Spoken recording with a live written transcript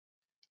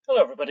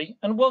Hello everybody,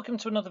 and welcome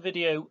to another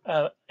video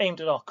aimed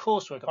at our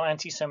coursework on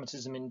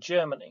anti-Semitism in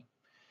Germany.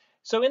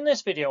 So in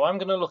this video I'm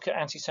going to look at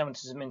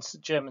anti-Semitism in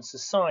German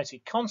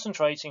society,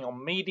 concentrating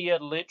on media,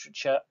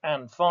 literature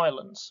and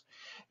violence.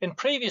 In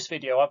previous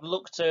video I've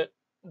looked at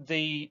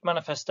the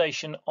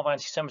manifestation of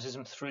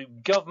anti-Semitism through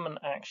government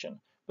action,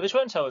 but this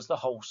won't tell us the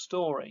whole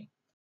story.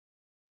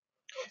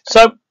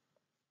 So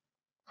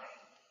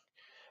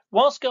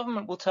whilst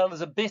government will tell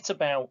us a bit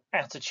about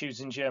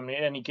attitudes in Germany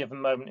at any given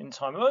moment in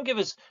time, it won't give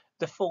us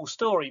the full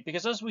story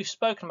because, as we've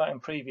spoken about in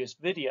previous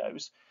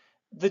videos,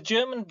 the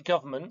German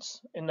governments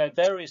in their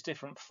various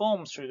different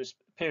forms through this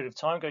period of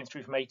time, going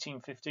through from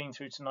 1815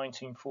 through to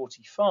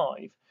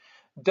 1945,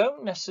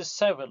 don't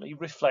necessarily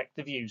reflect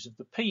the views of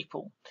the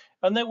people,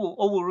 and they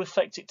will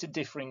reflect it to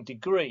differing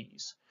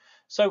degrees.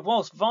 So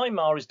whilst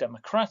Weimar is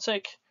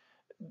democratic,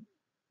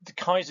 the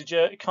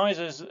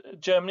Kaiser's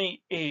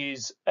Germany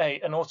is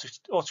an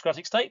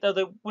autocratic state, though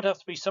there would have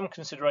to be some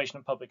consideration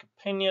of public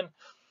opinion.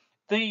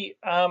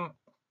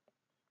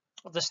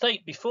 The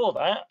state before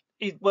that,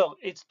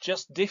 it's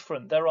just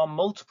different. There are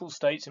multiple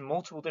states in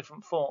multiple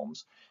different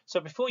forms. So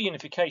before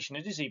unification,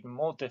 it is even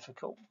more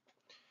difficult.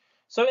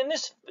 So in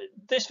this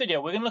video,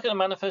 we're going to look at the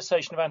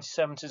manifestation of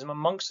anti-Semitism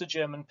amongst the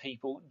German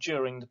people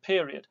during the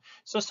period.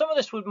 So some of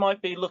this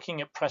might be looking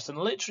at press and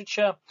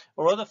literature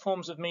or other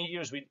forms of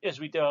media as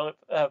we develop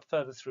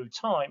further through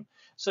time,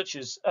 such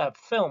as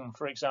film,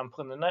 for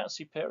example, in the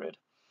Nazi period.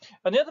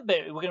 And the other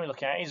bit we're going to be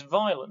looking at is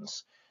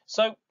violence.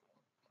 So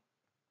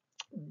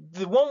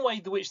the one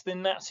way in which the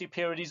Nazi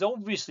period is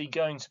obviously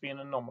going to be an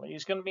anomaly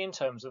is going to be in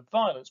terms of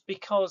violence,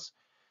 because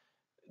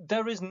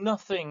there is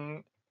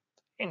nothing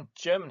in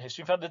German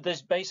history. In fact,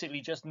 there's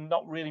basically just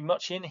not really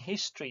much in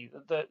history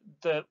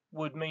that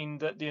would mean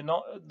that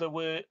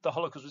the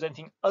Holocaust was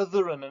anything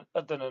other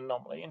than an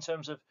anomaly in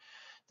terms of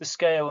the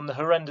scale and the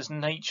horrendous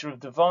nature of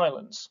the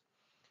violence.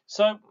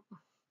 So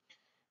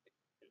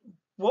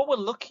what we're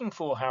looking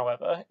for,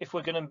 however, if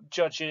we're going to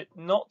judge it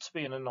not to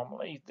be an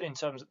anomaly in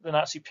terms of the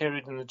Nazi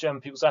period and the German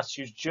people's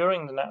attitudes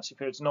during the Nazi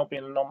period to not be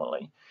an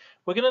anomaly,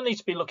 we're going to need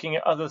to be looking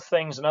at other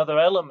things and other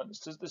elements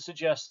to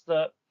suggest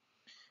that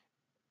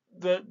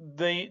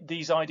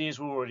these ideas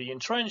were already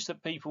entrenched,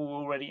 that people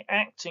were already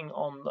acting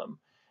on them,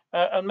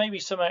 and maybe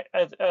some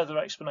other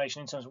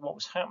explanation in terms of what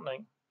was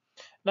happening.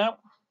 Now,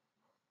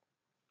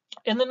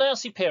 in the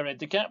Nazi period,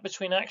 the gap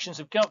between actions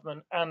of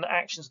government and the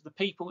actions of the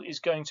people is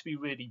going to be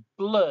really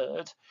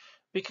blurred,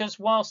 because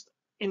whilst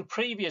in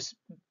previous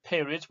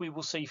periods we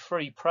will see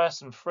free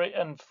press and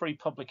free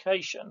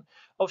publication,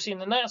 obviously in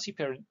the Nazi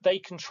period they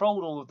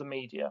controlled all of the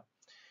media.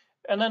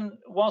 And then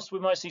whilst we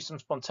might see some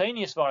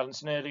spontaneous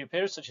violence in earlier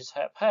periods, such as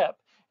Hep Hep,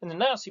 in the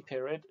Nazi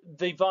period,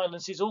 the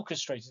violence is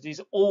orchestrated,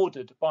 is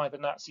ordered by the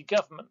Nazi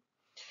government.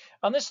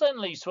 And this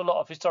then leads to a lot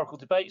of historical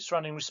debate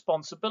surrounding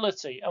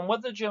responsibility and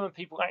whether the German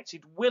people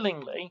acted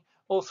willingly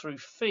or through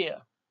fear.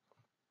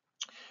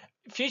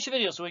 In future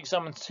videos will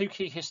examine two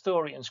key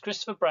historians,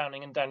 Christopher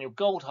Browning and Daniel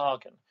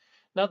Goldhagen.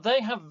 Now,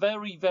 they have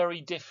very,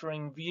 very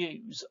differing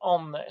views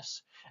on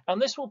this,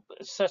 and this will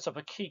set up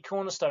a key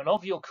cornerstone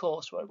of your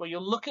coursework where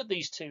you'll look at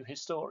these two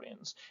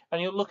historians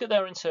and you'll look at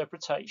their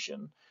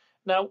interpretation.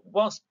 Now,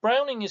 whilst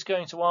Browning is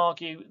going to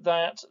argue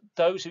that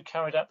those who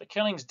carried out the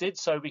killings did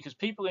so because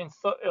people in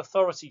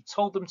authority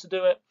told them to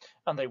do it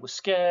and they were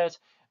scared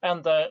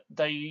and that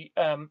they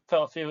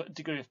felt a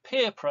degree of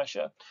peer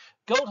pressure,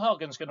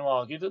 Goldhagen's going to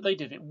argue that they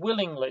did it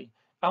willingly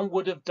and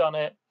would have done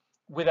it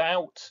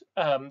without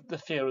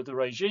the fear of the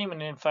regime,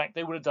 and in fact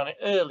they would have done it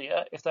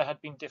earlier if there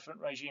had been different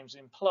regimes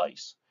in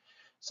place.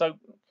 So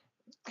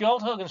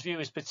Goldhagen's view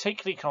is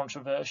particularly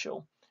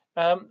controversial,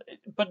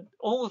 but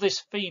all of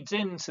this feeds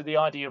into the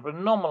idea of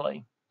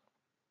anomaly,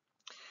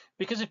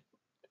 because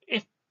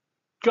if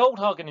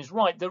Goldhagen is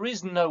right, there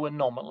is no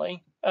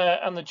anomaly,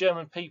 and the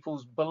German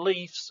people's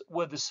beliefs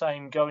were the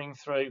same going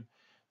through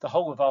the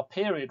whole of our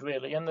period,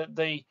 really, and that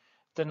the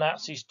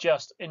Nazis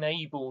just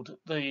enabled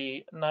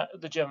the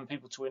German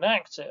people to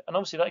enact it. And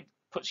obviously that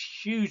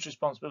puts huge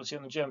responsibility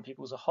on the German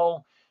people as a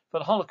whole for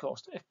the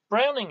Holocaust. If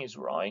Browning is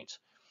right,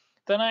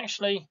 then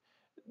actually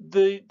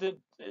the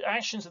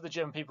actions of the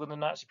German people in the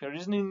Nazi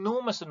period is an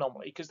enormous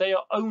anomaly, because they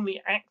are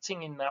only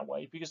acting in that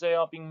way because they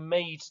are being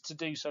made to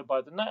do so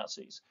by the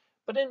Nazis.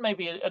 But in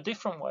maybe a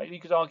different way,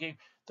 you could argue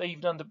that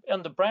even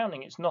under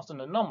Browning, it's not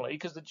an anomaly,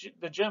 because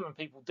the German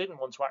people didn't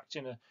want to act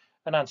in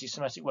an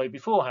anti-Semitic way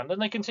beforehand,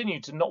 and they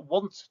continued to not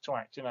want to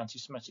act in an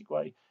anti-Semitic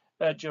way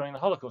during the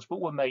Holocaust, but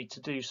were made to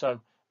do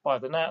so by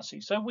the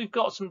Nazis. So we've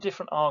got some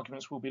different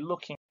arguments we'll be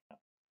looking at.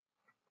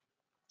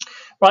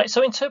 Right,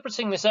 so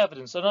interpreting this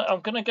evidence, and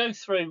I'm going to go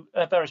through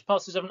various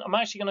parts of this evidence. I'm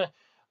actually going to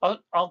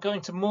I'll go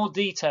into more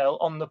detail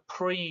on the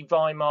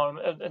pre-Weimar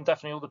and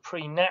definitely all the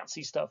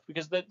pre-Nazi stuff,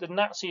 because the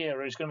Nazi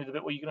era is going to be the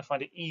bit where you're going to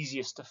find it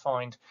easiest to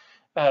find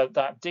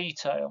that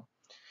detail,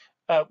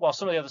 while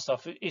some of the other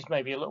stuff is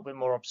maybe a little bit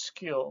more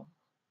obscure.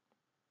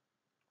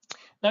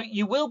 Now,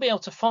 you will be able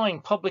to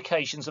find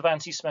publications of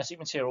anti-Semitic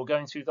material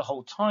going through the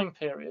whole time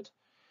period.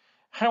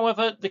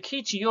 However, the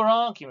key to your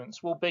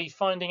arguments will be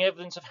finding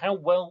evidence of how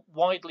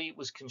widely it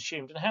was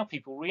consumed and how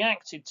people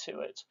reacted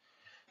to it.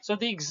 So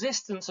the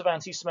existence of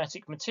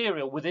anti-Semitic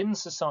material within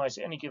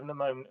society at any given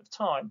moment of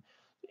time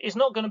is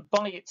not going to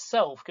by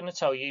itself going to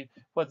tell you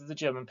whether the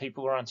German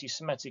people were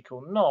anti-Semitic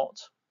or not.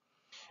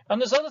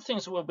 And there's other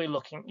things that we'll be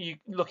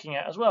looking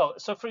at as well.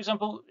 So, for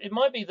example, it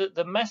might be that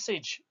the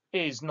message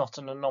is not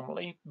an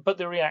anomaly, but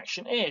the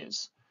reaction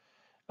is.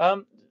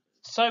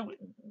 So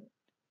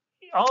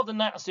are the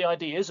Nazi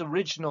ideas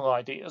original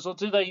ideas, or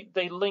do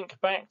they link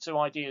back to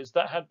ideas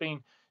that had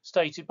been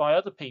stated by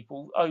other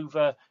people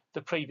over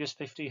the previous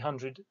 50,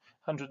 100,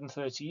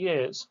 130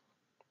 years?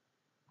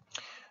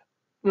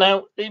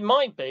 Now, it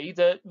might be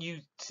that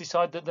you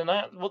decide that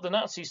what the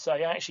Nazis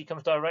say actually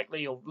comes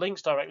directly or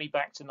links directly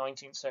back to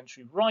 19th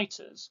century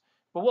writers.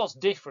 But what's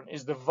different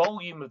is the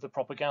volume of the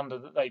propaganda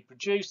that they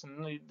produced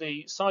and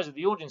the size of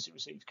the audience it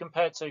received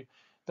compared to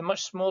the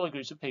much smaller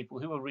groups of people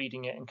who were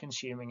reading it and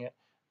consuming it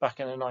back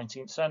in the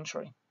 19th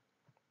century.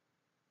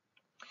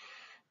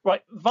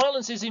 Right,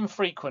 violence is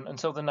infrequent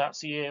until the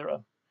Nazi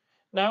era.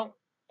 Now,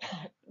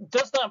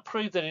 does that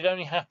prove that it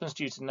only happens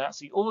due to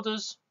Nazi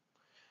orders,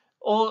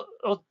 or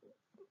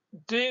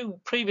do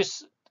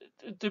previous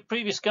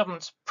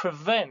governments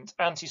prevent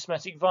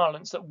anti-Semitic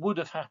violence that would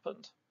have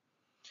happened?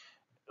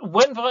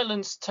 When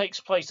violence takes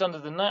place under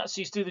the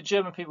Nazis, do the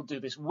German people do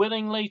this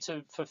willingly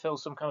to fulfill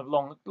some kind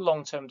of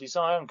long-term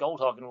desire? And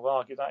Goldhagen will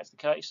argue that is the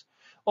case,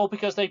 or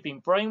because they've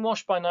been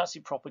brainwashed by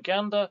Nazi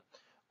propaganda,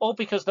 or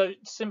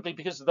simply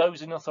because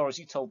those in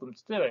authority told them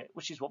to do it,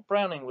 which is what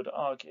Browning would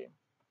argue.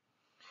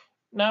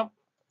 Now,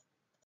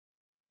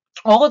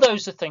 all of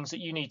those are things that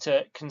you need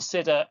to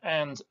consider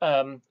and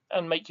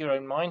make your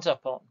own minds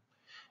up on.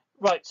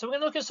 Right, so we're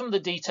going to look at some of the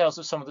details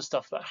of some of the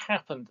stuff that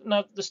happened.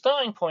 Now, the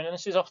starting point, and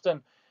this is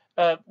often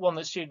one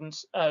that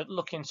students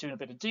look into in a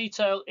bit of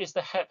detail, is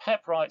the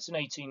Hep riots in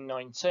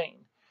 1819.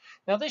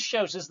 Now, this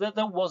shows us that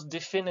there was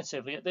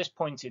definitively, at this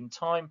point in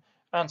time,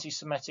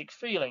 anti-Semitic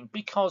feeling,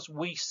 because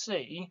we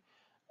see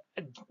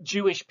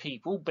Jewish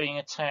people being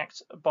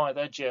attacked by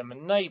their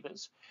German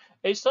neighbours.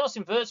 It starts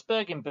in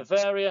Würzburg in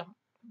Bavaria,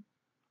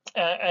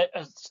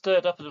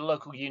 stirred up at a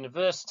local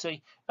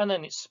university, and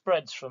then it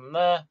spreads from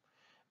there.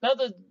 Now,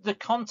 the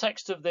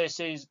context of this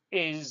is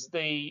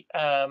the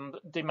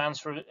demands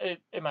for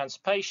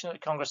emancipation at the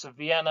Congress of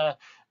Vienna,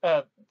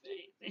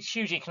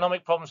 huge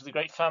economic problems with the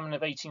Great Famine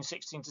of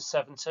 1816 to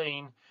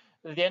 17,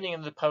 the ending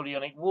of the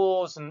Napoleonic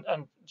Wars, and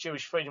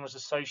Jewish freedom was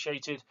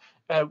associated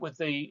with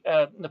the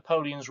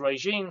Napoleon's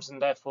regimes,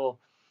 and therefore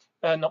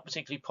not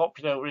particularly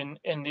popular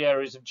in the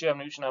areas of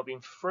Germany which are now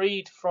being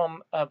freed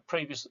from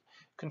previous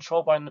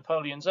control by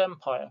Napoleon's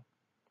empire.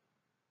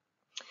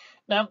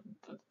 Now,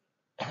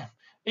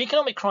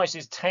 economic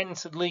crises tend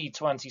to lead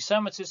to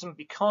anti-Semitism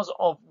because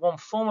of one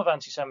form of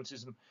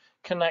anti-Semitism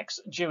connects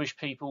Jewish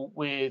people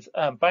with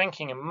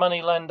banking and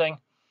money lending,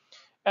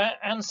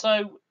 and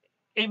so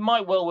it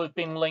might well have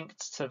been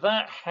linked to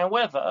that.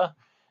 However,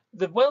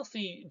 the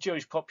wealthy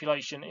Jewish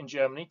population in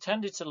Germany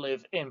tended to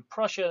live in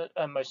Prussia,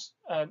 and most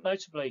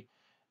notably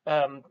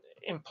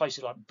in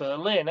places like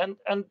Berlin,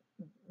 and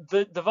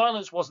the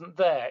violence wasn't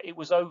there. It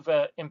was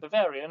over in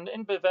Bavaria, and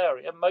in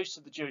Bavaria, most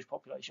of the Jewish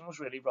population was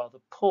really rather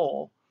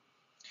poor.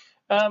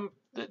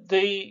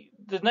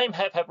 The name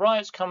Hep Hep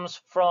riots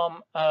comes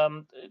from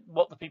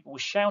what the people were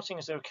shouting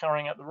as they were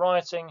carrying out the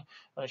rioting, and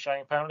they're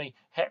shouting apparently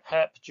Hep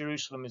Hep,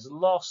 Jerusalem is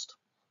lost.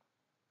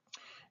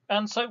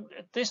 And so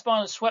this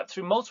violence swept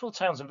through multiple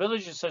towns and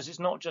villages, so it's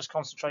not just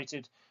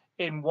concentrated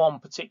in one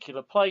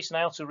particular place in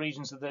outer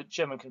regions of the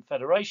German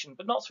Confederation,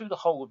 but not through the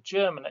whole of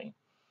Germany.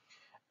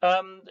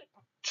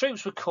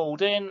 Troops were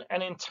called in,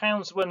 and in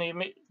towns when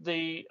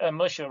the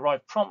militia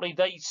arrived promptly,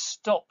 they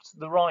stopped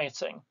the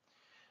rioting.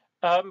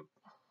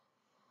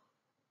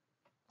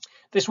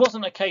 This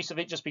wasn't a case of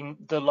it just being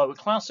the lower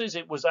classes.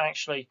 It was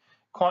actually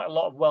quite a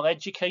lot of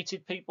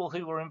well-educated people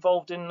who were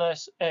involved in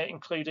this,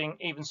 including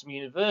even some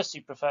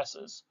university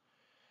professors.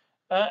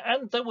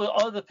 And there were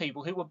other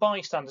people who were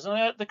bystanders.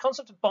 And the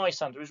concept of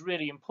bystander is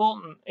really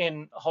important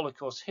in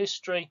Holocaust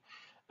history,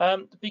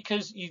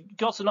 because you've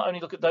got to not only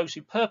look at those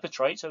who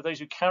perpetrate, so those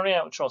who carry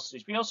out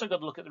atrocities, but you also got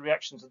to look at the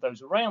reactions of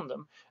those around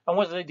them and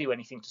whether they do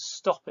anything to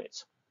stop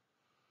it.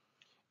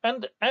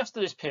 And after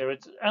this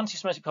period,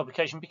 anti-Semitic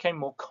publication became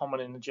more common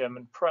in the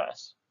German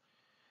press.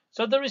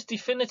 So there is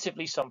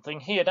definitively something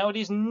here. Now, it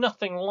is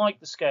nothing like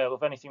the scale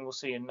of anything we'll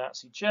see in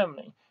Nazi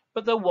Germany,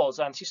 but there was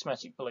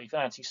anti-Semitic belief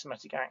and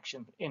anti-Semitic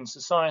action in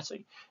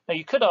society. Now,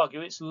 you could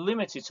argue it's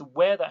limited to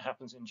where that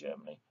happens in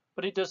Germany,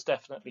 but it does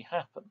definitely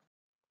happen.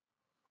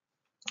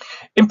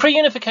 In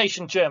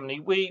pre-unification Germany,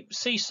 we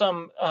see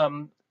some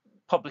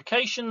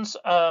publications.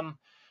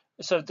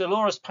 So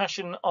Dolores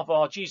Passion of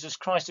Our Jesus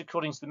Christ,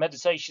 according to the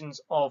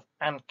Meditations of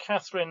Anne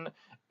Catherine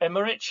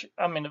Emmerich.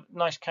 I mean, a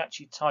nice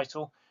catchy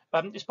title.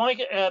 It's by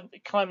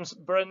Clemens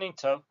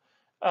Brentona.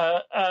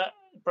 I'm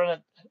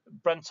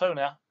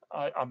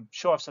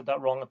sure I've said that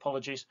wrong.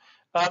 Apologies.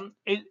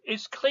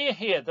 It's clear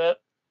here that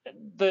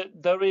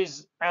there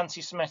is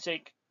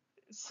anti-Semitic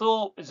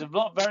thought. There's a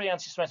very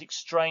anti-Semitic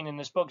strain in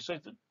this book. So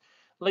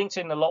linked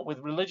in a lot with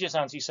religious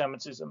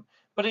anti-Semitism,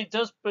 but it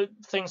does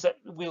things that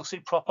we'll see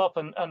prop up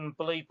and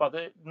believed by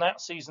the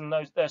Nazis and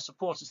their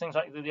supporters, things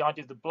like the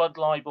idea of the blood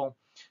libel,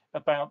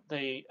 about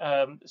the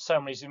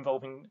ceremonies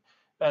involving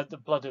the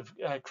blood of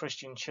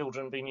Christian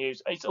children being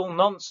used. It's all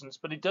nonsense,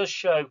 but it does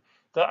show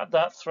that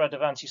that thread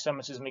of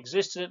anti-Semitism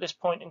existed at this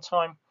point in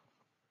time.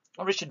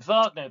 Richard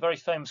Wagner, a very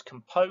famous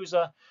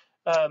composer,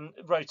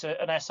 wrote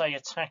an essay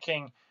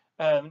attacking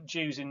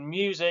Jews in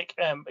music,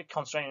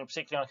 concentrating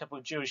particularly on a couple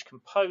of Jewish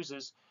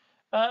composers.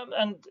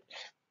 And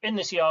in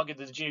this, he argued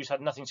that the Jews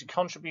had nothing to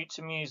contribute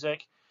to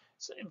music.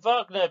 So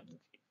Wagner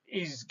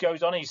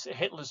goes on, he's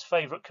Hitler's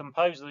favourite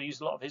composer. They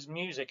used a lot of his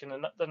music in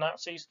the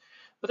Nazis.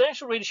 But the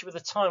actual readership at the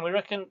time, we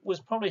reckon, was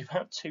probably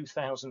about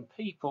 2,000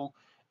 people,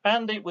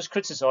 and it was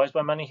criticised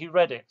by many who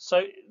read it.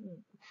 So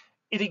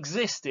it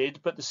existed,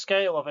 but the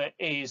scale of it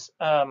is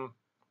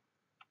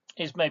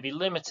maybe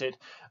limited.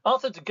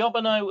 Arthur de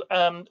Gobineau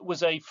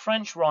was a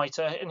French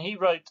writer, and he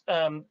wrote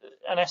an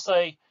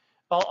essay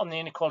on the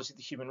inequality of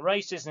the human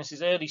races, and this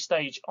is early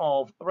stage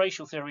of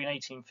racial theory in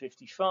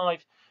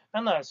 1855,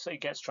 and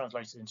it gets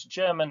translated into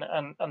German,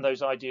 and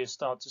those ideas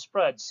start to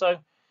spread. So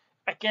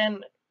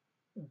again,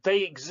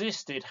 they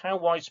existed. How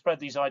widespread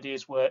these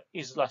ideas were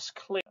is less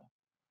clear.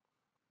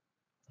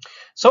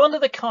 So under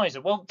the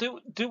Kaiser, well,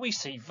 do we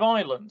see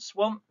violence?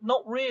 Well,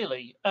 not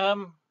really.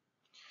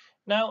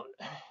 Now,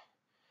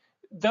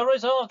 there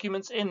is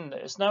arguments in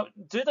this. Now,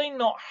 do they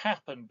not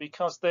happen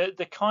because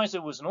the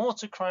Kaiser was an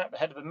autocrat, the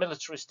head of a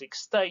militaristic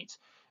state,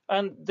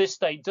 and this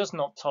state does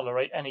not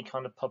tolerate any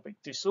kind of public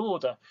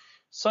disorder?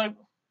 So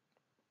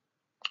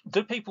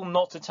do people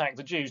not attack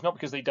the Jews, not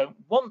because they don't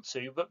want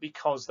to, but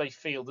because they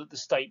feel that the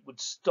state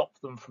would stop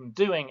them from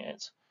doing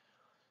it?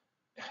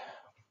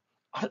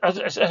 I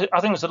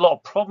think there's a lot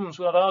of problems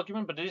with that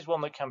argument, but it is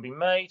one that can be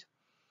made.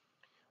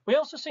 We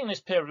also see in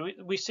this period,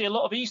 we see a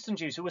lot of Eastern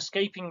Jews who are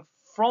escaping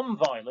from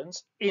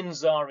violence in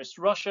Tsarist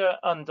Russia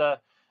under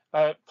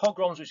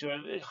pogroms, which were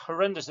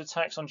horrendous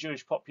attacks on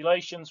Jewish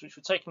populations, which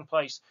were taking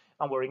place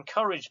and were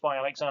encouraged by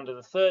Alexander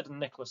III and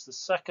Nicholas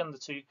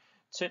II,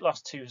 the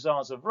last two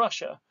Tsars of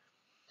Russia.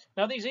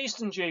 Now, these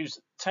Eastern Jews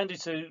tended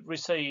to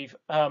receive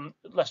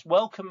less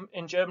welcome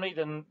in Germany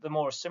than the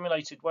more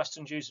assimilated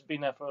Western Jews who had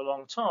been there for a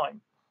long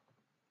time.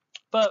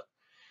 But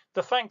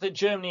the fact that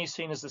Germany is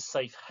seen as a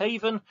safe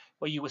haven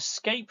where you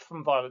escape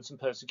from violence and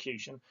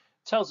persecution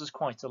tells us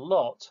quite a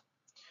lot.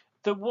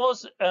 There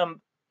was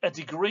a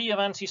degree of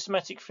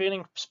anti-Semitic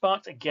feeling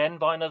sparked again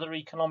by another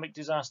economic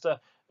disaster,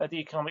 the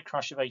economic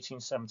crash of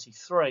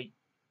 1873.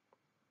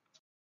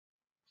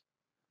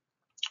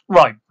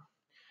 Right.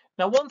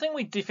 Now, one thing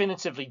we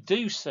definitively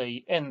do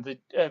see in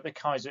the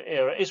Kaiser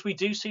era is we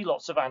do see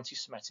lots of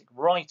anti-Semitic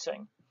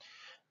writing.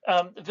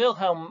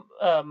 Wilhelm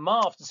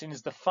Marr, often seen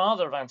as the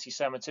father of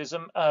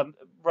anti-Semitism,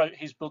 wrote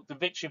his book The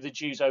Victory of the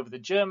Jews over the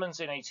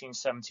Germans in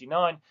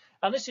 1879,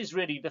 and this is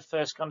really the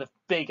first kind of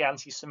big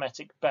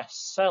anti-Semitic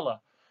bestseller,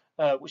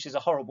 which is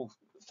a horrible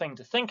thing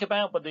to think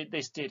about, but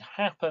this did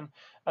happen,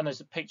 and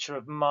there's a picture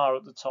of Marr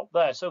at the top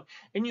there. So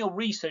in your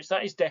research,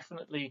 that is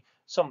definitely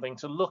something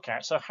to look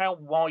at. So how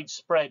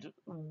widespread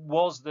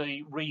was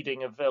the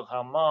reading of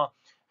Wilhelm Marr?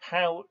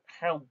 How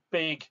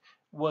big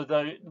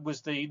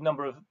was the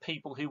number of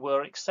people who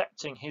were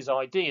accepting his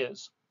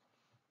ideas?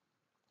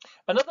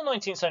 Another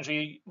 19th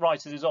century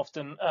writer who's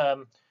often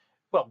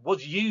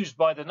was used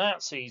by the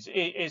Nazis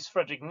is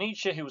Friedrich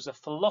Nietzsche, who was a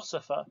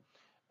philosopher.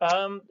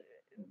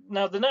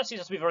 Now, the Nazis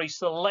have to be very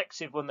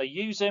selective when they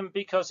use him,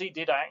 because he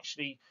did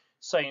actually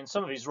say in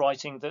some of his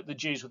writing that the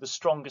Jews were the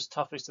strongest,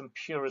 toughest and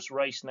purest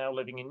race now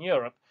living in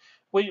Europe,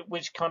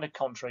 which kind of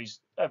contraries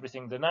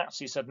everything the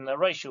Nazis said in their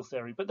racial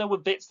theory. But there were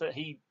bits that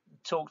he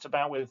talked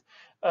about with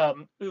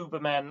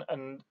Übermen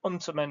and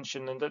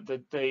Untermenschen, and that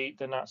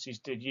the Nazis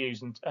did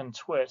use and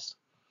twist.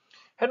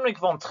 Henrik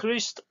von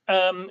Troost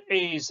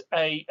is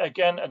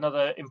again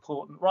another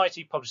important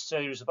writer. He published a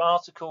series of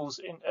articles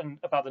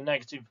about the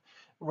negative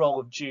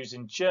role of Jews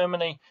in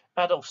Germany.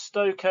 Adolf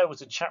Stoker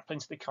was a chaplain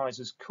to the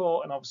Kaiser's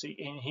court, and obviously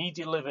he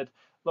delivered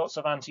lots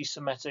of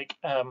anti-Semitic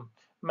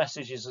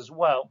messages as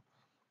well.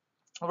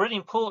 A really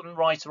important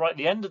writer right at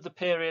the end of the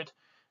period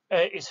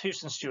is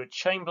Houston Stewart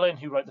Chamberlain,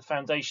 who wrote the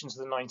foundations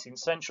of the 19th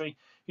century.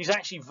 He's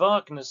actually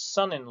Wagner's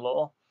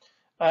son-in-law.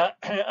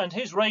 And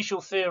his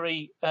racial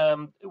theory,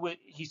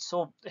 he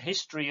saw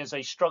history as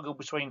a struggle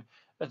between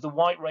the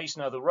white race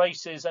and other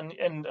races,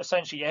 and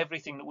essentially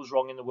everything that was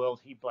wrong in the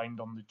world he blamed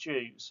on the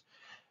Jews.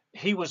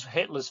 He was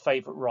Hitler's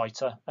favourite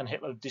writer, and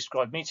Hitler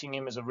described meeting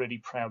him as a really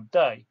proud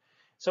day.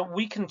 So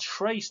we can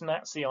trace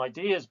Nazi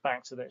ideas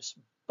back to this,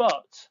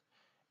 but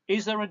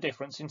is there a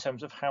difference in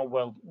terms of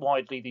how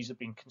widely these have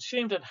been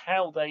consumed and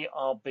how they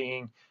are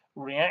being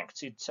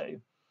reacted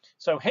to?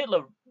 So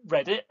Hitler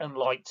read it and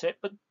liked it,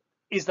 but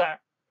does that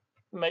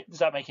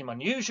make him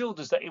unusual?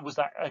 Was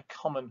that a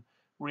common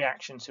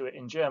reaction to it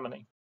in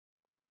Germany?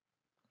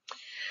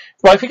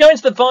 Right, if we go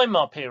into the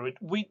Weimar period,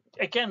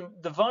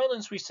 the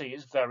violence we see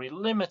is very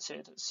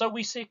limited. So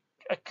we see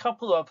a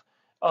couple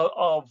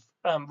of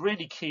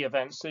really key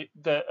events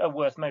that are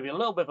worth maybe a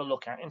little bit of a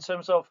look at in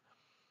terms of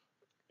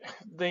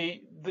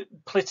the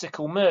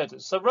political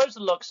murders. So Rosa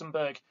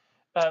Luxemburg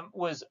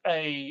was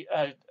a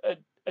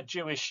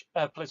Jewish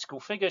political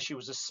figure. She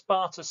was a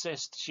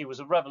Spartacist. She was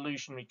a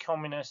revolutionary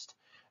communist,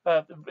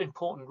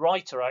 important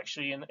writer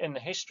actually in the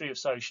history of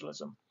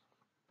socialism.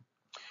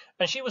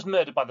 And she was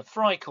murdered by the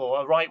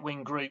Freikorps, a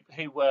right-wing group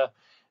who were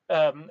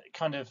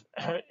kind of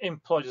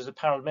employed as a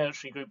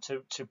paramilitary group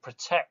to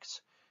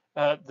protect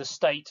the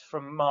state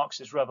from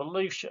Marxist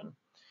revolution.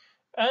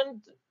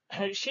 And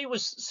she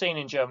was seen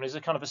in Germany as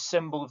a kind of a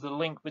symbol of the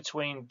link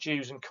between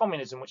Jews and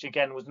communism, which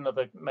again was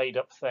another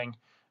made-up thing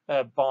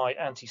by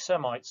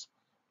anti-Semites.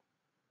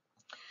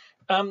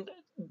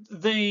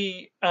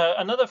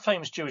 Another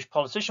famous Jewish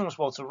politician was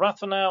Walter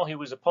Rathenau. He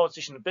was a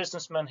politician and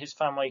businessman. His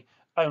family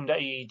owned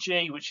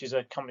AEG, which is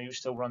a company which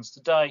still runs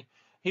today.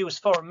 He was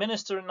foreign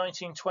minister in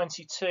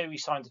 1922. He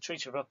signed the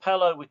Treaty of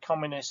Rapallo with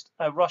communist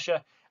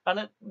Russia,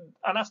 and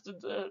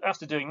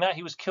after doing that,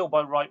 he was killed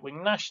by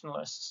right-wing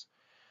nationalists.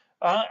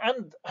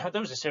 And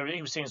there was a series.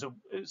 He was seen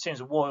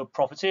as a royal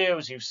profiteer.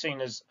 He was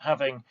seen as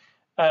having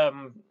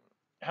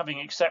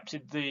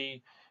accepted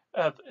the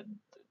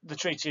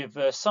Treaty of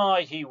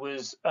Versailles. He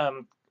was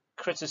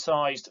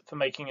criticised for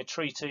making a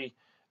treaty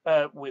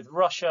with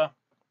Russia.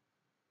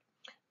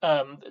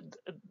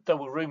 There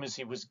were rumours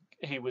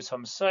he was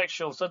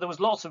homosexual. So there was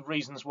lots of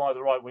reasons why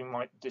the right wing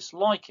might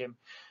dislike him.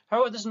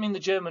 However, it doesn't mean the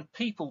German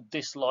people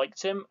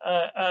disliked him.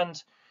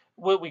 And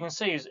what we can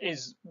see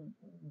is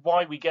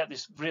why we get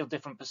this real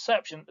different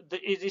perception.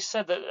 It is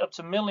said that up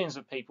to millions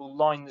of people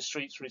lined the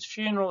streets for his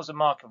funeral as a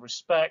mark of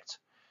respect,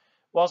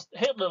 whilst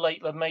Hitler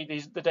later made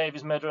the day of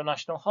his murder a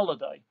national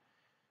holiday.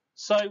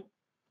 So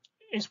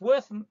it's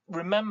worth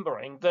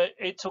remembering that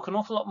it took an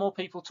awful lot more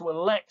people to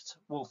elect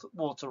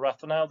Walter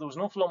Rathenau. There was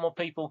an awful lot more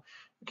people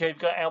who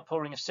got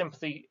outpouring of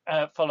sympathy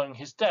following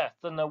his death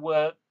than there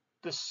were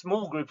the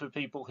small group of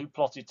people who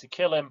plotted to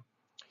kill him,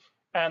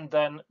 and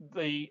then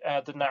the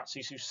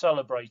Nazis who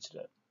celebrated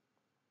it.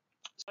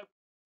 So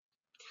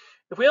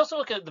if we also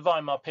look at the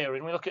Weimar period,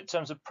 and we look at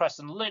terms of press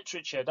and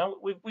literature, now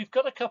we've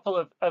got a couple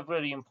of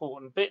really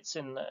important bits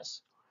in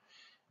this.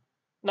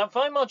 Now,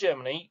 Weimar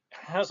Germany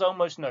has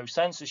almost no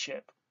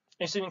censorship.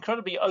 It's an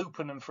incredibly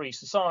open and free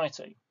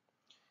society.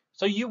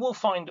 So you will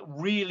find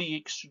really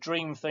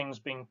extreme things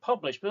being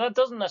published, but that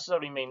doesn't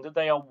necessarily mean that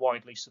they are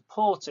widely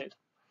supported.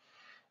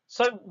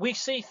 So we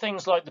see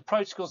things like the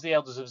Protocols of the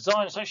Elders of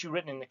Zion. It's actually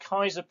written in the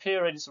Kaiser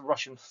period. It's a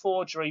Russian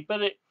forgery,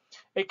 but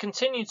it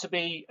continued to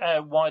be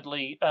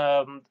widely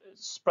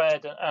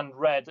spread and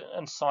read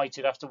and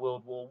cited after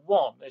World War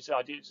I.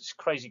 It's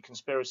crazy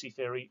conspiracy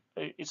theory.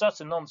 It's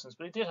utter nonsense,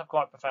 but it did have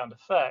quite a profound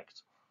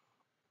effect.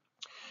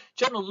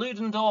 General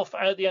Ludendorff,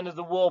 at the end of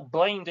the war,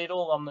 blamed it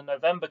all on the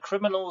November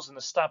criminals and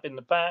the stab in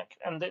the back.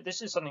 And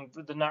this is something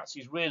that the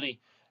Nazis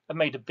really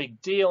made a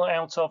big deal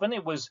out of. And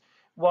it was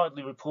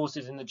widely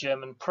reported in the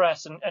German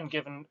press and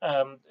given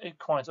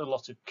quite a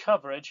lot of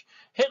coverage.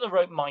 Hitler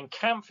wrote Mein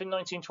Kampf in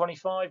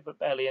 1925, but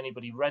barely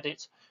anybody read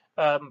it.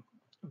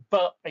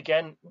 But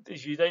again,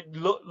 as you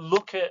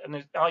look at,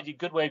 and a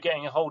good way of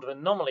getting a hold of an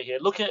anomaly here,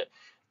 look at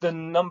the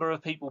number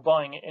of people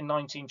buying it in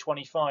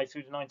 1925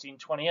 through to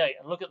 1928,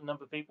 and look at the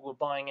number of people who were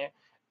buying it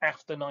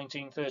after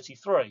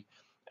 1933.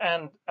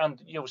 And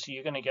obviously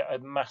you're going to get a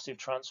massive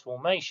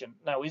transformation.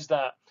 Now, is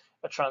that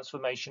a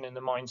transformation in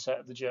the mindset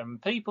of the German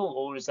people,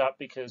 or is that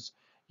because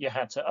you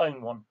had to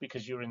own one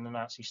because you're in the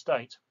Nazi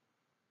state?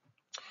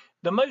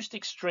 The most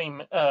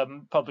extreme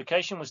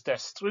publication was Der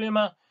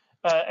Strömer,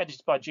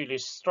 edited by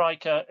Julius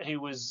Streicher,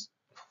 who was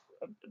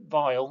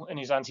vile in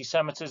his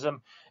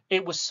anti-Semitism.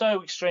 It was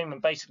so extreme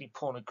and basically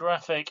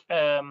pornographic.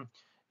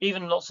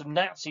 Even lots of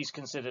Nazis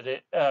considered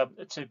it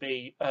to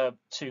be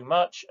too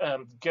much.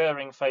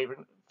 Goering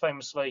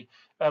famously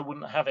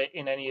wouldn't have it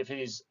in any of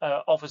his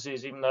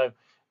offices, even though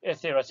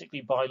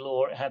theoretically by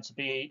law it had to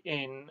be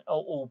in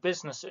all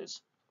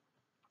businesses.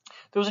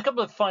 There was a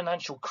couple of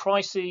financial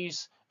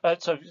crises,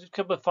 so a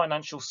couple of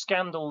financial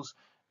scandals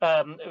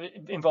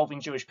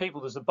involving Jewish people.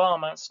 There's the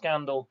Barmat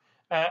scandal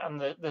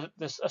and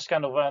a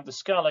scandal around the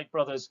Scarlett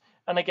brothers.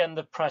 And again,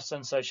 the press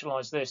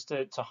sensationalized this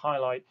to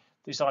highlight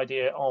this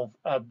idea of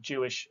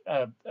Jewish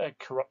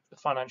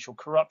financial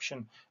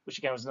corruption, which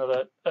again was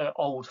another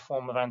old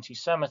form of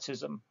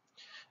anti-Semitism.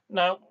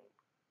 Now,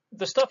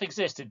 the stuff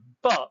existed,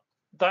 but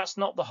that's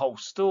not the whole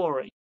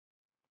story.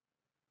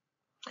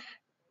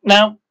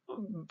 Now,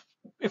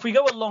 if we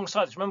go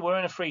alongside this, remember we're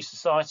in a free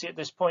society at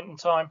this point in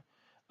time.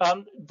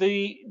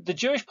 The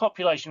Jewish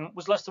population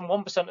was less than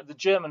 1% of the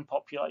German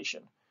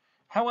population.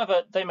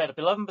 However, they made up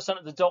 11%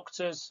 of the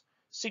doctors,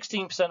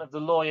 16% of the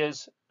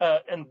lawyers,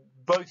 and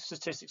both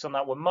statistics on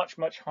that were much,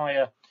 much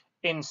higher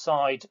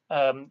inside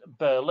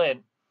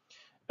Berlin.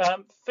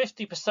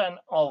 50%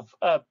 of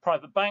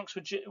private banks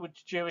were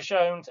Jewish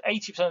owned,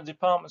 80% of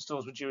department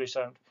stores were Jewish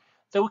owned.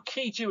 There were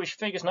key Jewish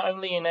figures not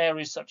only in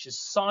areas such as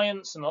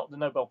science, and a lot of the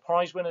Nobel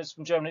Prize winners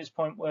from Germany at this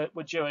point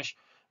were Jewish,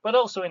 but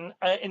also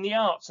in the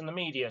arts and the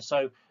media.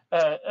 So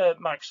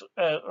Max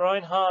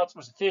Reinhardt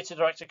was a theatre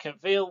director.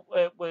 Kurt Weill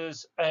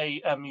was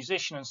a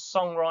musician and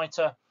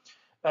songwriter.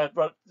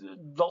 wrote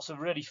lots of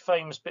really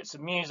famous bits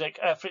of music.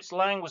 Fritz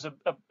Lang was a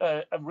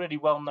really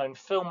well-known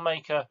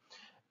filmmaker.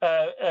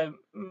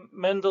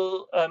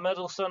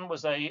 Mendelssohn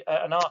was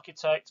an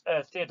architect.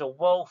 Theodor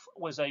Wolff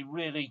was a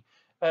really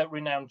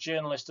renowned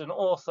journalist and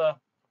author.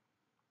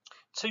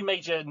 Two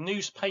major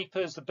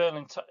newspapers, the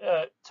Berlin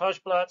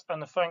Tageblatt and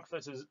the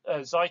Frankfurter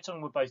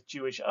Zeitung, were both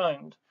Jewish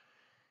owned.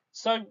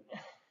 So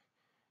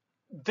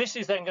this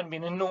is then going to be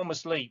an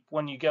enormous leap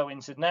when you go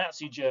into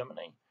Nazi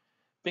Germany,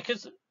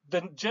 because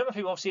the German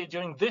people obviously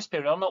during this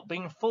period are not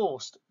being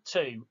forced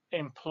to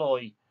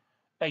employ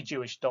a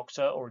Jewish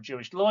doctor or a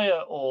Jewish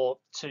lawyer, or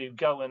to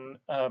go and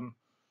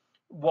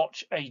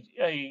watch a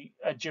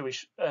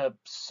Jewish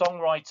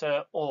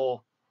songwriter,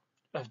 or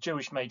a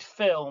Jewish-made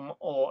film,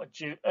 or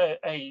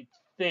a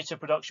theatre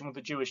production with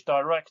a Jewish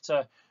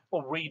director,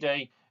 or read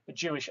a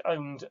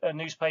Jewish-owned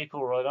newspaper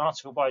or an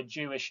article by a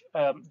Jewish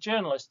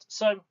journalist.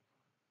 So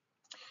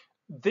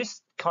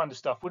this kind of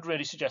stuff would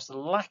really suggest a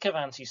lack of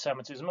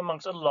anti-Semitism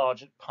amongst a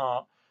large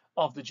part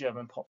of the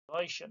German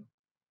population.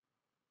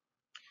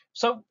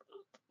 So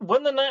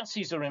when the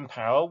Nazis are in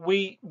power,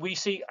 we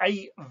see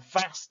a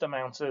vast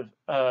amount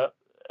of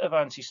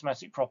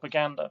anti-Semitic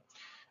propaganda.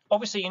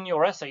 Obviously, in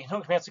your essay, you're not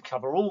going to be able to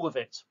cover all of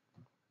it.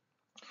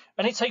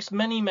 And it takes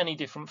many, many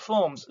different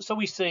forms. So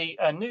we see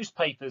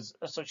newspapers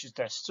such as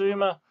Der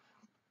Stürmer,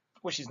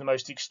 which is the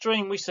most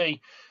extreme. We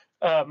see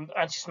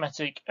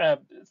anti-Semitic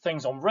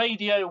things on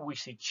radio. We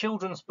see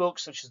children's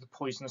books such as The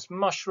Poisonous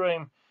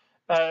Mushroom.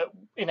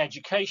 In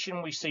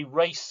education, we see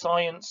race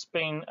science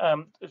being,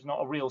 it's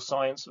not a real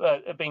science,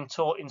 being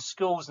taught in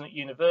schools and at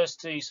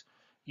universities.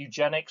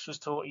 Eugenics was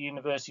taught at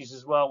universities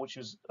as well, which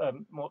was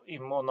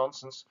even more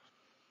nonsense.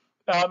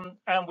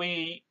 And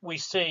we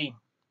see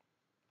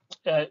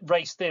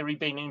race theory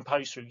being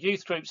imposed through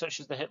youth groups such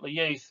as the Hitler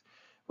Youth.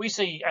 We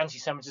see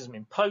anti-Semitism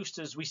in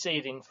posters. We see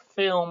it in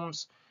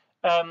films.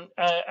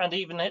 And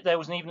even there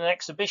was even an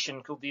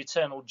exhibition called The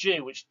Eternal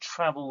Jew, which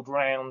travelled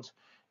around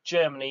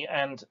Germany,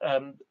 and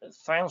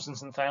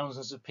thousands and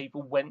thousands of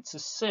people went to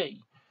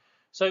see.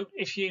 So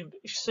if you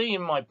see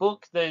in my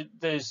book,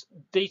 there's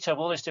detail of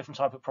all this different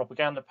type of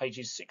propaganda,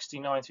 pages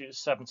 69 through to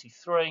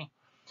 73.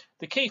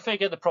 The key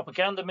figure, the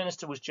propaganda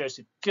minister, was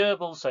Joseph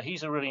Goebbels, so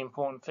he's a really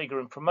important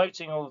figure in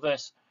promoting all of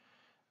this.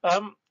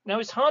 Now,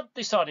 it's hard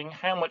deciding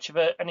how much of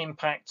an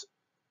impact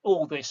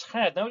all this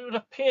had. Now, it would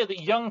appear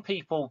that young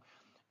people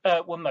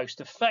were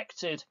most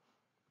affected,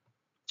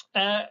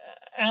 and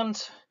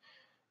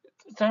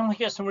then we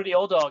get some really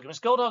odd arguments.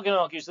 Goldhagen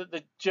argues that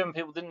the German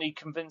people didn't need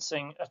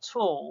convincing at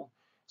all.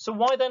 So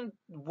why then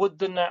would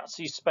the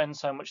Nazis spend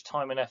so much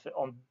time and effort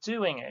on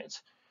doing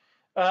it?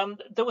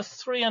 There were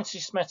 3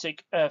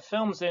 anti-Semitic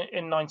films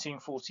in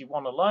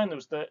 1941 alone. There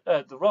was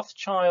the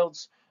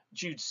Rothschilds,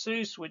 Jude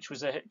Seuss, which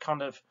was a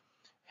kind of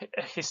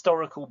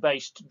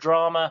historical-based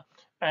drama,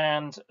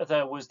 and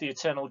there was The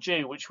Eternal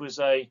Jew, which was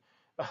a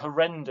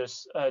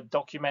horrendous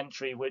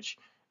documentary which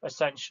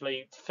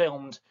essentially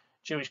filmed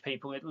Jewish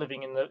people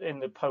living in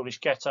the Polish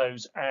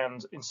ghettos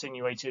and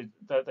insinuated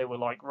that they were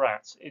like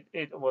rats.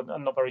 Well,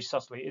 not very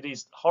subtly. It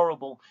is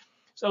horrible.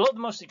 So a lot of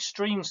the most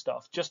extreme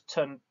stuff just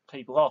turned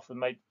people off and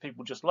made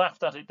people just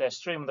laughed at it. Their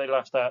stream, they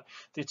laughed at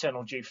the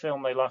Eternal Jew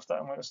film, they laughed at,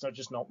 and it's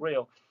just not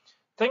real.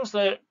 Things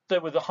that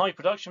with the high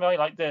production value,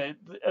 like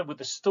with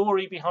the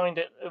story behind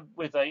it,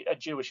 with a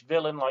Jewish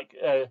villain like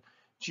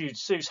Jude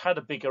Seuss, had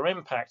a bigger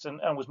impact and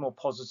was more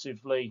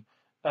positively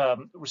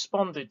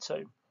responded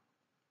to.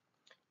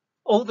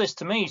 All this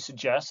to me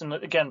suggests, and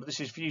again, this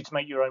is for you to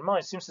make your own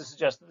mind, seems to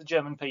suggest that the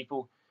German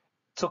people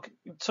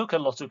took a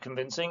lot of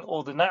convincing,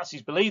 or the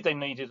Nazis believed they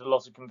needed a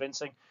lot of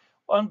convincing,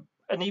 and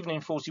even in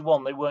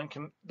 41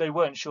 they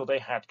weren't sure they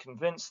had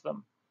convinced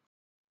them.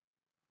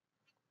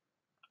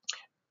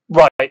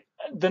 Right,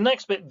 the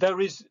next bit,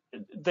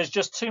 there's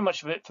just too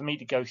much of it for me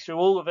to go through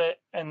all of it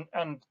and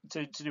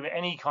to do it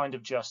any kind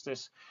of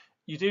justice.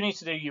 You do need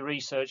to do your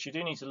research, you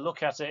do need to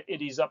look at it.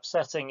 It is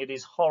upsetting, it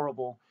is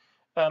horrible,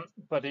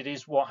 but it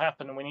is what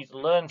happened, and we need to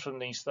learn from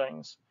these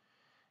things.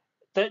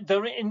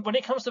 When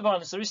it comes to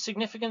violence, there is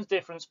significant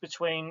difference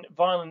between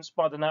violence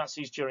by the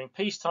Nazis during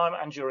peacetime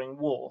and during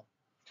war.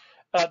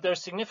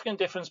 There's significant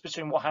difference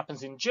between what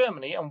happens in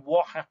Germany and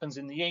what happens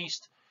in the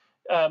East.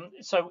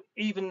 So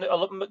even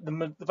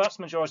the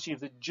vast majority of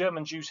the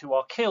German Jews who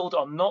are killed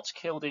are not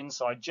killed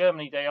inside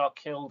Germany. They are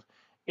killed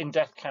in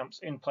death camps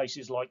in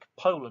places like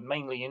Poland,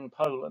 mainly in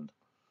Poland.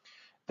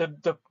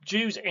 The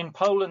Jews in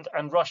Poland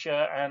and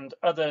Russia and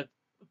other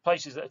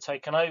places that are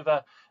taken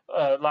over,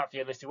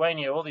 Latvia,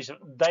 Lithuania, all these,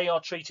 they are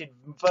treated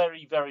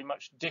very, very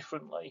much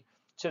differently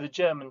to the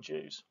German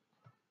Jews.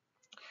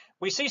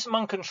 We see some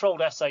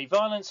uncontrolled SA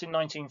violence in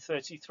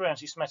 1933,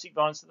 anti-Semitic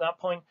violence at that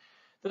point.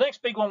 The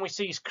next big one we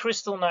see is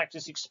Kristallnacht,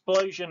 this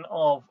explosion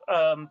of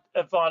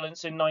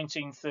violence in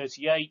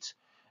 1938.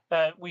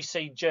 We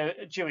see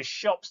Jewish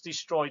shops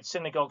destroyed,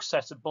 synagogues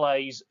set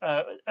ablaze,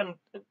 and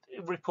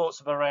reports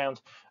of around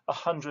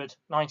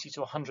 90 to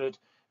 100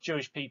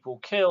 Jewish people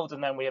killed,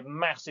 and then we have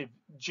massive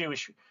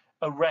Jewish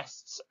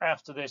arrests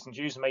after this, and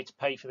Jews are made to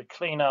pay for the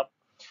cleanup.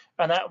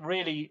 And that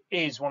really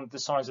is one of the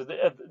signs of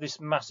this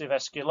massive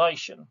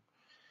escalation.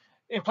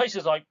 In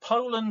places like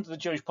Poland, the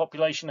Jewish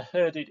population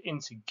herded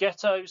into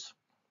ghettos.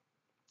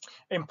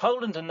 In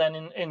Poland and then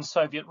in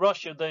Soviet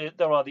Russia,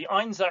 there are the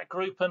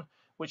Einsatzgruppen,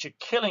 which are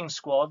killing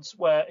squads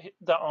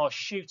that are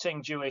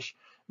shooting Jewish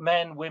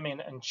men,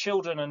 women, and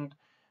children. And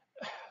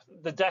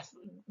the death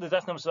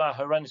numbers are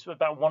horrendous.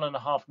 About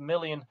 1.5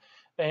 million,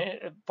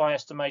 by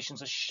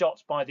estimations, are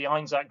shot by the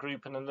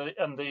Einsatzgruppen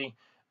and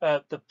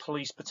the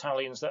police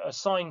battalions that are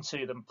assigned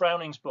to them.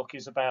 Browning's book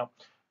is about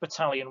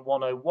Battalion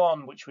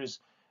 101, which was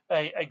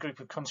a group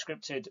of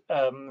conscripted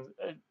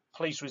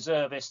police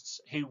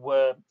reservists who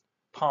were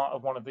part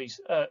of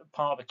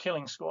part of a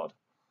killing squad.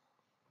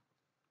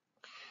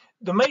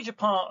 The major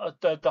part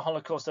of the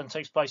Holocaust then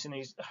takes place in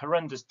these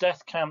horrendous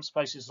death camps,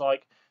 places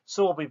like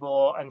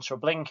Sobibor and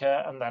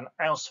Treblinka, and then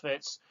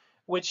Auschwitz,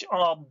 which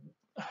are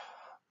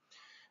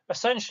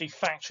essentially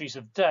factories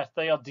of death.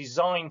 They are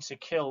designed to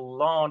kill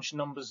large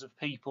numbers of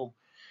people,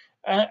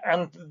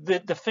 and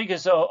the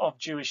figures of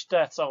Jewish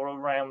deaths are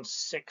around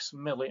 6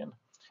 million.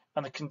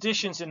 And the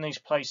conditions in these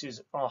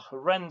places are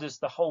horrendous.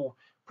 The whole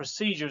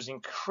procedure is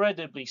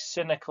incredibly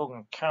cynical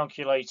and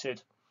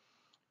calculated,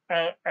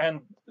 and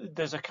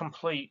there's a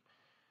complete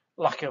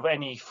lack of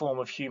any form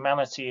of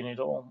humanity in it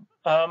all.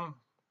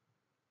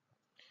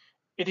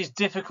 It is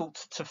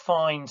difficult to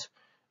find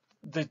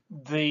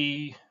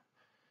the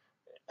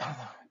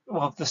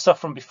stuff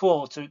from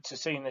before to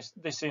see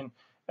this in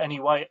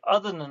any way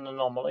other than an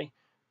anomaly,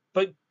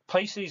 but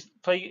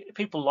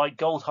people like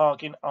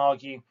Goldhagen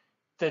argue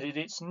that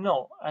it's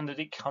not, and that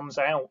it comes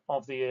out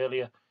of the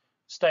earlier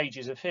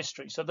stages of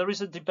history. So there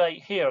is a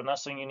debate here, and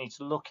that's something you need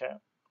to look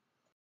at.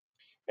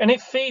 And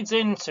it feeds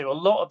into a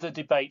lot of the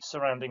debate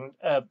surrounding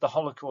the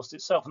Holocaust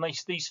itself, and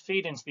these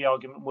feed into the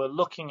argument we're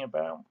looking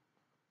about.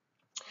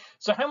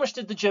 So how much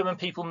did the German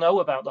people know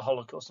about the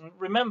Holocaust? And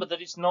remember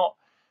that it's not,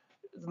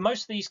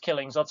 most of these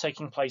killings are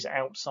taking place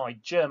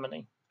outside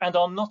Germany and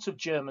are not of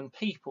German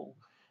people.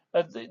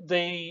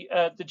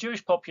 The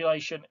Jewish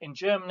population in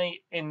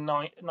Germany in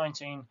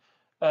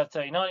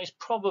 1939 is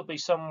probably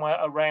somewhere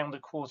around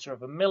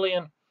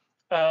 250,000.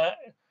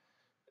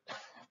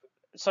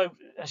 So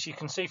as you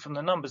can see from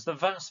the numbers, the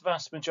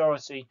vast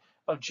majority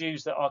of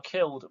Jews that are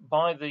killed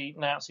by the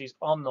Nazis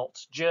are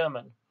not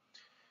German.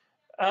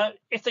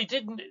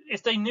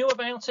 If they knew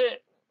about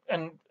it,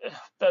 and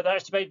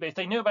that's debatable, but if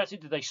they knew about it,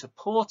 did they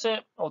support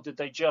it, or did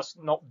they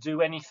just not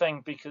do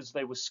anything because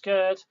they were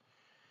scared?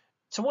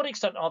 To what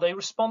extent are they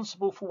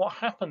responsible for what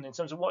happened, in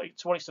terms of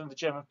to what extent are the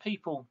German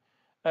people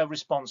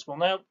responsible?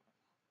 Now,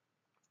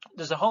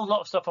 there's a whole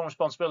lot of stuff on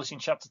responsibility in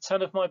chapter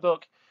 10 of my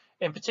book.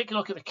 In particular,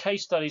 look at the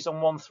case studies on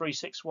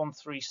 136,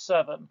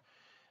 137.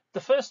 The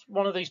first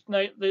one of these,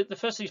 the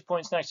first of these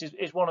points next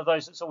is one of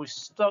those that's always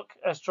struck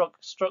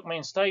me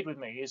and stayed with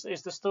me.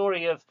 Is the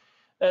story of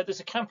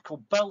there's a camp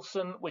called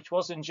Belsen, which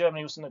was in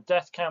Germany. It was in a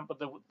death camp, but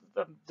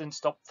that didn't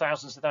stop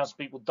thousands and thousands of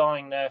people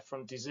dying there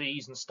from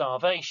disease and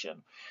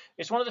starvation.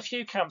 It's one of the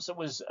few camps that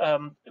was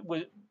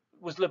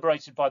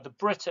liberated by the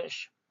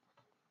British.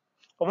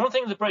 And one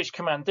thing the British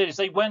command did is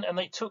they went and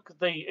they took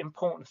the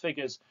important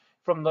figures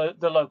from the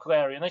local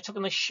area,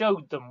 and they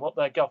showed them what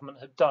their government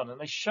had done, and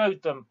they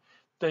showed them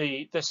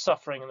the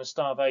suffering and the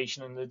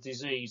starvation and the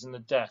disease and the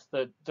death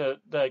that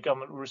their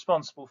government were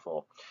responsible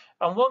for.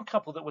 And one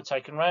couple that were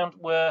taken around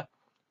were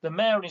the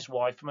mayor and his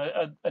wife from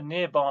a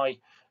nearby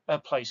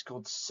place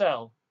called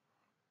Cell.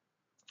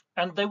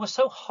 And they were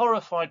so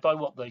horrified by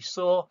what they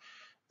saw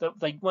that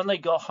when they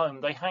got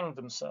home, they hanged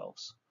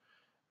themselves.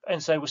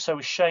 And so they were so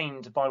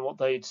ashamed by what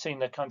they had seen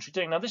their country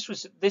doing. Now,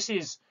 this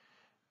is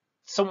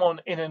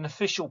someone in an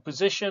official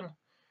position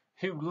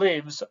who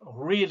lives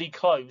really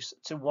close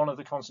to one of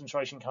the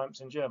concentration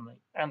camps in Germany,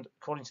 and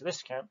according to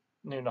this account,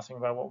 knew nothing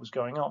about what was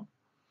going on.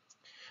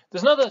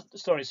 There's another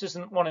story. This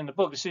isn't one in the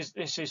book. This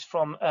is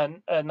from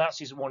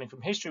Nazis: A Warning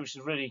from History, which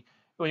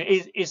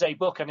is a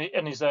book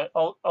and is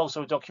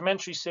also a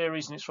documentary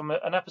series, and it's from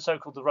an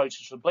episode called The Road to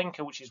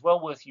Treblinka, which is well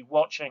worth you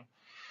watching.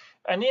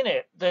 And in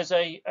it, there's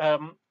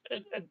an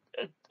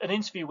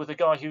interview with a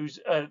guy who's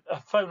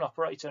a phone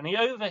operator, and he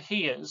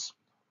overhears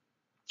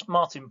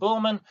Martin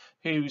Bormann,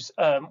 who's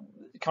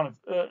kind of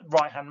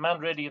right-hand man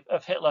really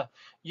of Hitler,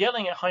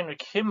 yelling at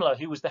Heinrich Himmler,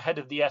 who was the head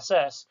of the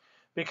SS,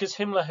 because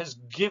Himmler has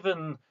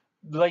given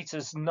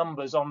latest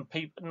numbers on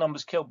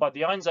numbers killed by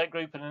the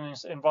Einsatzgruppen,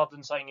 and rather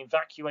than saying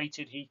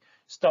evacuated, he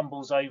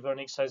stumbles over and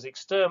it says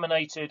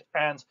exterminated,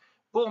 and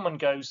Bormann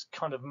goes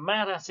kind of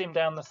mad at him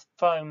down the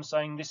phone,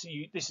 saying this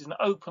is an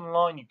open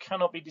line, you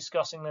cannot be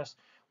discussing this,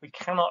 we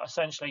cannot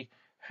essentially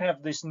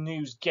have this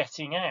news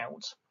getting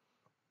out.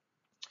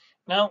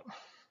 Now,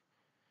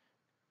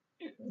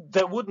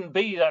 there wouldn't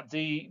be that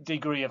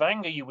degree of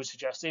anger you would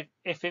suggest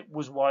if it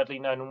was widely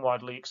known and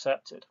widely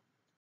accepted.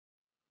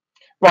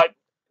 Right,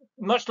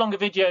 much longer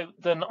video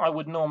than I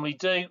would normally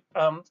do.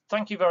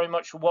 Thank you very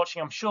much for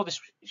watching. I'm sure this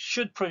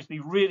should prove to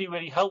be really,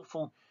 really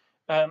helpful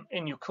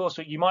in your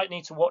coursework. You might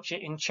need to watch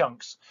it in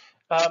chunks.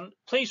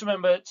 Please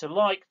remember to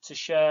like, to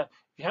share.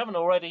 If you haven't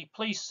already,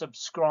 please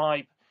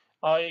subscribe.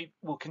 I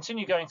will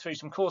continue going through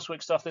some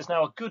coursework stuff. There's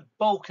now a good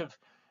bulk of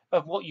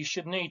what you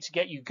should need to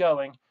get you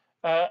going.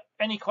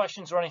 Any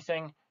questions or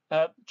anything,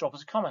 drop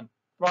us a comment.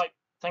 Right,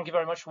 thank you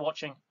very much for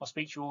watching. I'll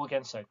speak to you all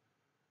again soon.